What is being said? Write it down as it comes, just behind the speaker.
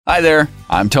Hi there,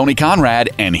 I'm Tony Conrad,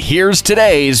 and here's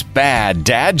today's bad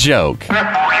dad joke.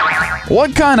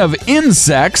 What kind of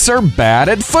insects are bad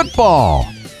at football?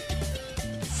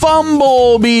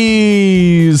 Fumblebees!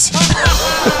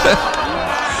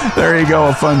 There you go,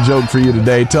 a fun joke for you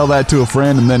today. Tell that to a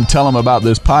friend and then tell them about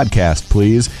this podcast,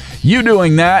 please. You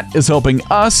doing that is helping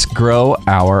us grow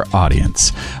our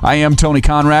audience. I am Tony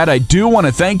Conrad. I do want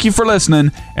to thank you for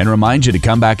listening and remind you to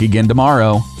come back again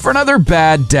tomorrow for another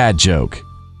bad dad joke.